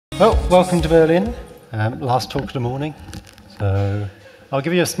Well, welcome to Berlin. Last talk of the morning. So I'll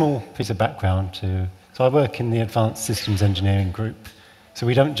give you a small piece of background to. So I work in the Advanced Systems Engineering group. So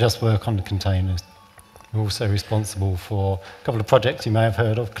we don't just work on the containers. We're also responsible for a couple of projects you may have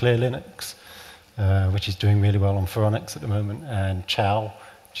heard of, Clear Linux, which is doing really well on Phoronix at the moment, and Chow,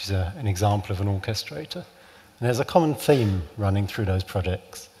 which is an example of an orchestrator. And there's a common theme running through those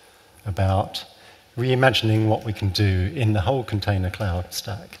projects about reimagining what we can do in the whole container cloud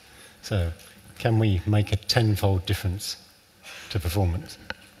stack. So can we make a tenfold difference to performance?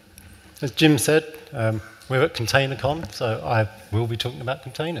 As Jim said, we're at ContainerCon, so I will be talking about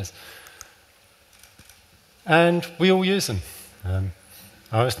containers. And we all use them.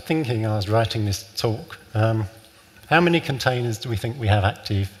 I was thinking, I was writing this talk, how many containers do we think we have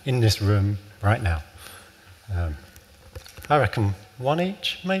active in this room right now? I reckon one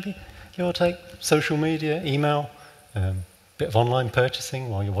each, maybe, give or take. Social media, email, bit of online purchasing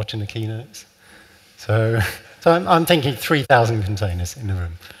while you're watching the keynotes. So I'm thinking 3,000 containers in the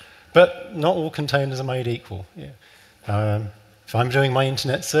room. But not all containers are made equal. Yeah. If I'm doing my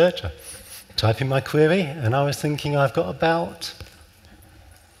internet search, I type in my query, and I was thinking I've got about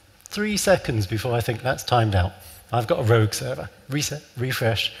 3 seconds before I think that's timed out. I've got a rogue server. Reset,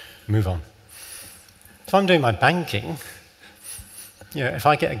 refresh, move on. If I'm doing my banking, if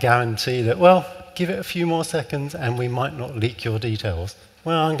I get a guarantee that, well, give it a few more seconds and we might not leak your details,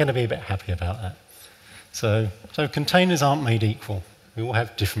 well, I'm going to be a bit happy about that. So containers aren't made equal. We all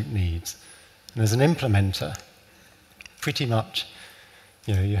have different needs. And as an implementer, pretty much,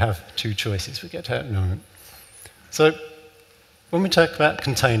 you have two choices. We get to that in a moment. So when we talk about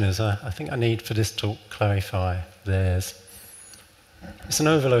containers, I think I need for this talk clarify it's an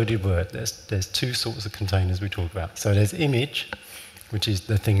overloaded word. There's two sorts of containers we talk about. So there's image, which is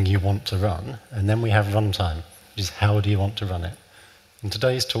the thing you want to run, and then we have runtime, which is how do you want to run it. And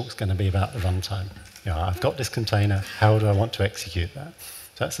today's talk is going to be about the runtime. I've got this container, how do I want to execute that?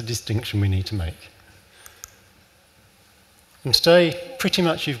 So that's the distinction we need to make. And today, pretty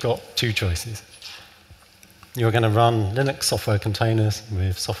much you've got two choices. You're going to run Linux software containers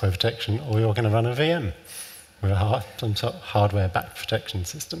with software protection, or you're going to run a VM with some sort of hardware back protection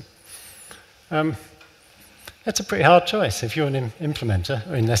system. That's a pretty hard choice if you're an implementer,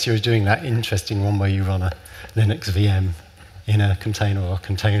 unless you're doing that interesting one where you run a Linux VM in a container or a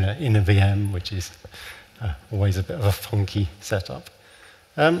container in a VM, which is always a bit of a funky setup.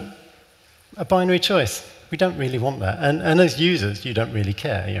 A binary choice. We don't really want that. And as users, you don't really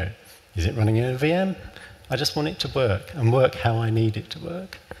care. Is it running in a VM? I just want it to work, and work how I need it to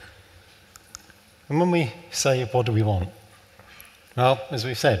work. And when we say, what do we want? Well, as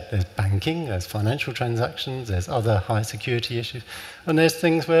we've said, there's banking, there's financial transactions, there's other high security issues, and there's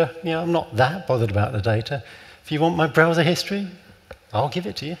things where I'm not that bothered about the data. If you want my browser history, I'll give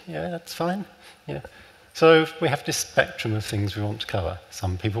it to you. Yeah, that's fine. Yeah. So we have this spectrum of things we want to cover.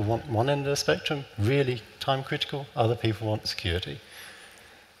 Some people want one end of the spectrum, really time critical. Other people want security.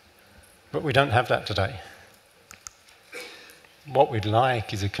 But we don't have that today. What we'd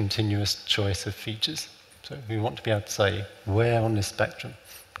like is a continuous choice of features. So we want to be able to say where on this spectrum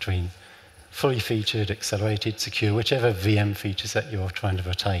between fully featured, accelerated, secure, whichever VM feature set you're trying to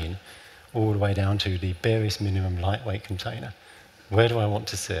retain, all the way down to the barest minimum lightweight container. Where do I want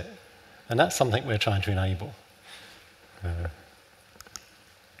to sit? And that's something we're trying to enable.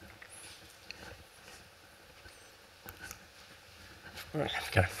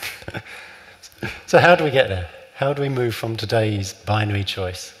 Okay. So how do we get there? How do we move from today's binary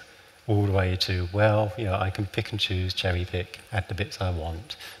choice all the way to, well, I can pick and choose, cherry pick, add the bits I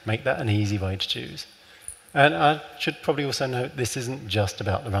want, make that an easy way to choose. And I should probably also note this isn't just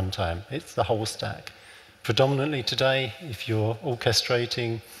about the runtime, it's the whole stack. Predominantly today, if you're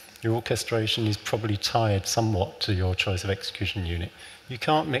orchestrating, your orchestration is probably tied somewhat to your choice of execution unit. You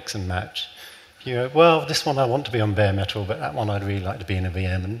can't mix and match. Well, this one I want to be on bare metal, but that one I'd really like to be in a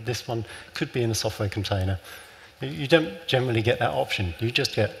VM, and this one could be in a software container. You don't generally get that option. You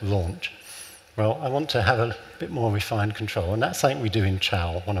just get launch. Well, I want to have a bit more refined control, and that's something we do in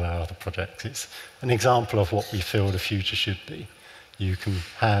Chow, one of our other projects. It's an example of what we feel the future should be. You can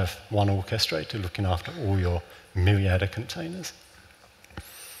have one orchestrator looking after all your myriad of containers.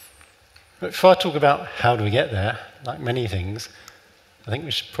 But before I talk about how do we get there, like many things, I think we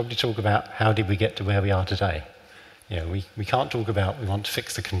should probably talk about how did we get to where we are today. We can't talk about we want to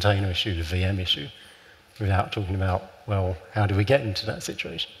fix the container issue, the VM issue, without talking about, well, how do we get into that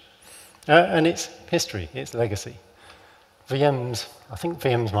situation? And it's history, it's legacy. VMs, I think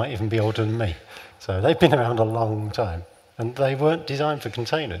VMs might even be older than me. So they've been around a long time. And they weren't designed for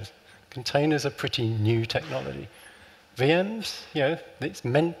containers. Containers are pretty new technology. VMs, it's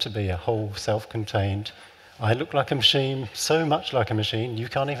meant to be a whole self-contained. I look like a machine, so much like a machine, you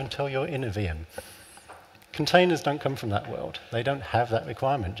can't even tell you're in a VM. Containers don't come from that world. They don't have that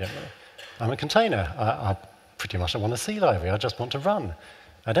requirement generally. I'm a container. I pretty much want a C library. I just want to run.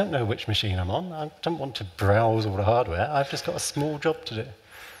 I don't know which machine I'm on. I don't want to browse all the hardware. I've just got a small job to do.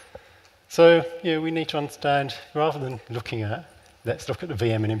 So we need to understand, rather than looking at, let's look at the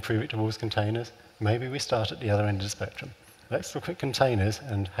VM and improve it towards containers, maybe we start at the other end of the spectrum. Let's look at containers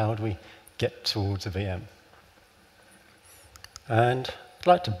and how do we get towards a VM. And I'd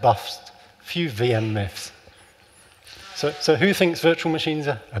like to buff a few VM myths. So who thinks virtual machines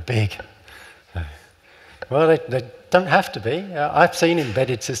are big? Well, they don't have to be. I've seen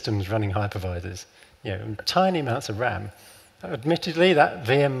embedded systems running hypervisors, tiny amounts of RAM. Admittedly, that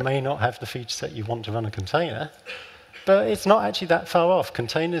VM may not have the feature set you want to run a container, but it's not actually that far off.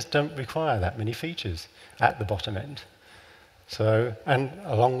 Containers don't require that many features at the bottom end. So, and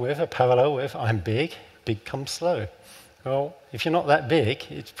along with, a parallel with, I'm big, big comes slow. Well, if you're not that big,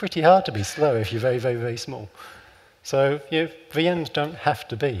 it's pretty hard to be slow if you're very, very, very small. So VMs don't have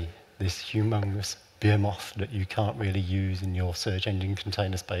to be this humongous behemoth that you can't really use in your search engine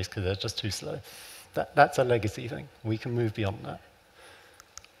container space because they're just too slow. That's a legacy thing. We can move beyond that.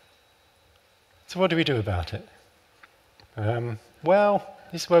 So what do we do about it? Well,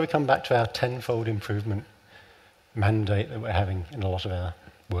 this is where we come back to our tenfold improvement mandate that we're having in a lot of our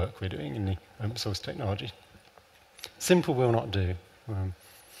work we're doing in the open source technology. Simple will not do.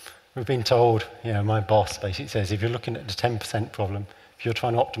 We've been told, my boss basically says, if you're looking at the 10% problem, if you're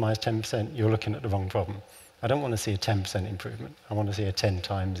trying to optimize 10%, you're looking at the wrong problem. I don't want to see a 10% improvement. I want to see a 10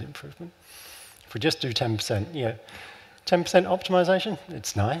 times improvement. If we just do 10%, 10% optimization,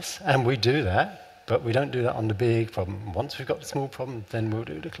 it's nice, and we do that, but we don't do that on the big problem. Once we've got the small problem, then we'll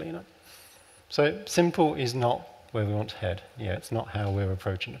do the cleanup. So simple is not where we want to head. It's not how we're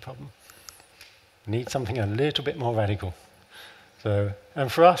approaching the problem. We need something a little bit more radical. So,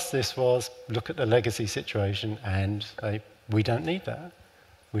 and for us, this was look at the legacy situation and say, we don't need that.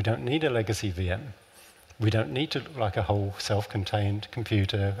 We don't need a legacy VM. We don't need to look like a whole self-contained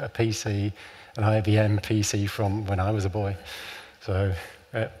computer, a PC, an IBM PC from when I was a boy. So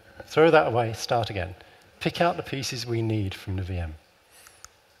throw that away, start again. Pick out the pieces we need from the VM.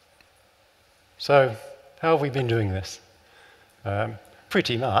 So how have we been doing this?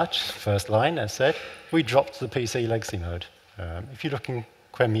 Pretty much, first line, as said, we dropped the PC legacy mode. If you're looking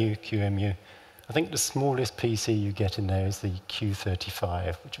QEMU, QEMU, I think the smallest PC you get in there is the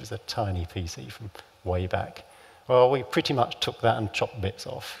Q35, which was a tiny PC from way back. Well, we pretty much took that and chopped bits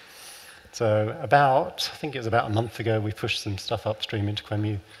off. So I think it was about a month ago, we pushed some stuff upstream into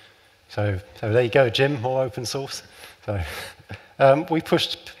QEMU. So there you go, Jim, more open source. So we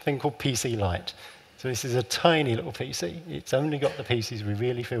pushed a thing called PC Lite. So this is a tiny little PC. It's only got the pieces we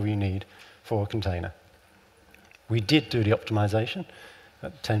really feel we need for a container. We did do the optimization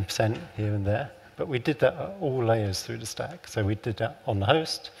at 10% here and there, but we did that at all layers through the stack. So we did that on the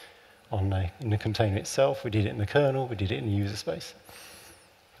host, in the container itself, we did it in the kernel, we did it in the user space.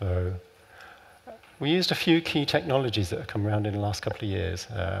 So we used a few key technologies that have come around in the last couple of years.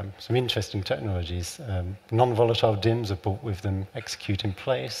 Some interesting technologies. Non-volatile DIMMs have brought with them execute in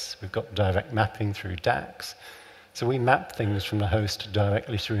place. We've got direct mapping through DAX. So we map things from the host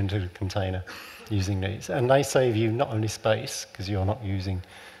directly through into the container using these. And they save you not only space, because you're not using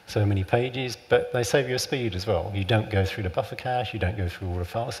so many pages, but they save you speed as well. You don't go through the buffer cache, you don't go through all the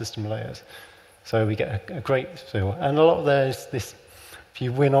file system layers. So we get a great feel. And a lot of there's this, if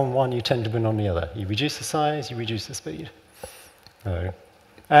you win on one, you tend to win on the other. You reduce the size, you reduce the speed.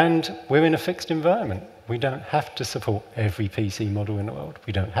 And we're in a fixed environment. We don't have to support every PC model in the world.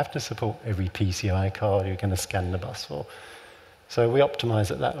 We don't have to support every PCI card you're going to scan the bus for. So we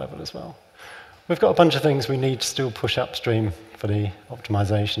optimize at that level as well. We've got a bunch of things we need to still push upstream for the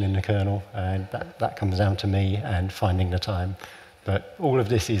optimization in the kernel, and that comes down to me and finding the time. But all of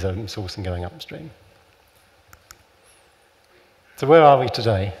this is open source and going upstream. So where are we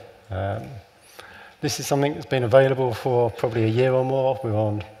today? This is something that's been available for probably a year or more. We're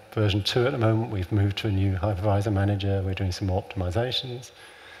on version 2 at the moment. We've moved to a new hypervisor manager. We're doing some more optimizations.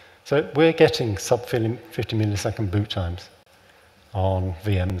 So we're getting sub-50 millisecond boot times on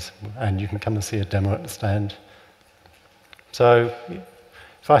VMs, and you can come and see a demo at the stand. So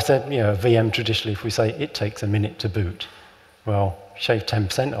if I said, a VM traditionally, if we say it takes a minute to boot, well, shave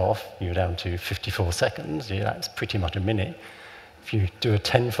 10% off, you're down to 54 seconds. That's pretty much a minute. If you do a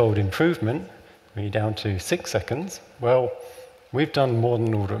tenfold improvement, you're down to 6 seconds. Well, we've done more than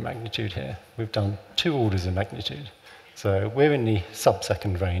an order of magnitude here. We've done 2 orders of magnitude. So we're in the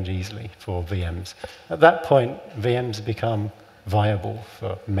sub-second range easily for VMs. At that point, VMs become viable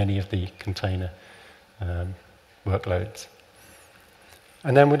for many of the container workloads.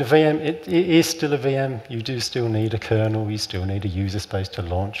 And then with a VM, it is still a VM. You do still need a kernel. You still need a user space to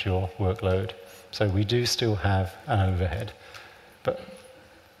launch your workload. So we do still have an overhead. But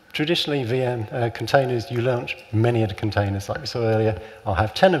traditionally, VM containers, you launch many of the containers, like we saw earlier. I'll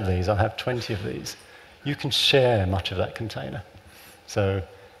have 10 of these. I'll have 20 of these. You can share much of that container. So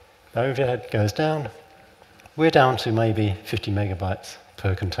the overhead goes down. We're down to maybe 50 megabytes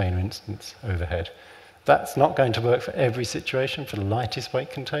per container instance overhead. That's not going to work for every situation for the lightest weight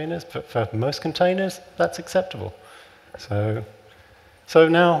containers, but for most containers, that's acceptable. So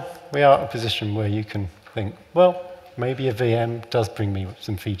now we are at a position where you can think, well, maybe a VM does bring me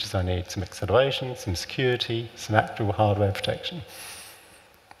some features I need, some acceleration, some security, some actual hardware protection.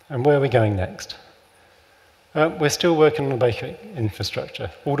 And where are we going next? We're still working on the basic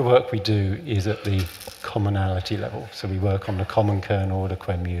infrastructure. All the work we do is at the commonality level. So we work on the common kernel, the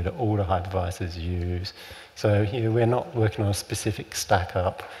QEMU that all the hypervisors use. So we're not working on a specific stack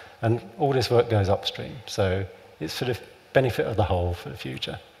up. And all this work goes upstream. So it's for the benefit of the whole for the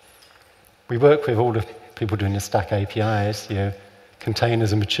future. We work with all the people doing the stack APIs.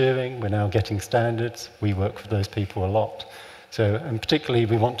 Containers are maturing. We're now getting standards. We work with those people a lot. So, and particularly,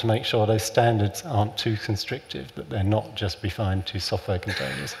 we want to make sure those standards aren't too constrictive, that they're not just refined to software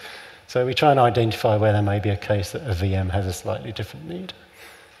containers. So we try and identify where there may be a case that a VM has a slightly different need.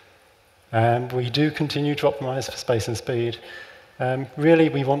 And we do continue to optimize for space and speed. Really,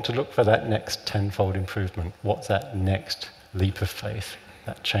 we want to look for that next tenfold improvement. What's that next leap of faith,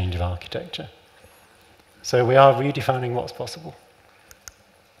 that change of architecture? So we are redefining what's possible.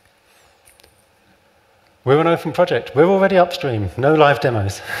 We're an open project. We're already upstream. No live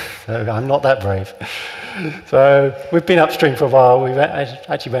demos. So I'm not that brave. So we've been upstream for a while. We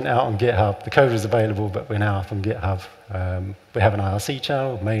actually went out on GitHub. The code was available, but we're now up on GitHub. We have an IRC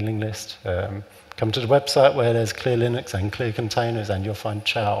channel, mailing list. Come to the website where there's clear Linux and clear containers, and you'll find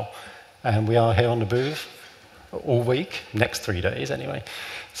Chow. And we are here on the booth all week, next 3 days anyway.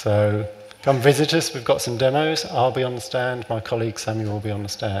 So come visit us. We've got some demos. I'll be on the stand. My colleague Samuel will be on the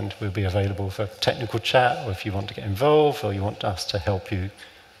stand. We'll be available for technical chat, or if you want to get involved, or you want us to help you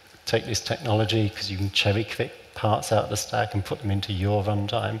take this technology, because you can cherry pick parts out of the stack and put them into your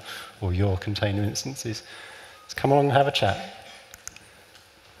runtime or your container instances. So come along and have a chat.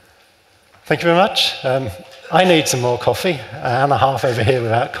 Thank you very much. I need some more coffee. An hour and a half over here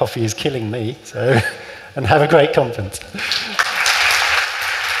without coffee is killing me. So, and have a great conference.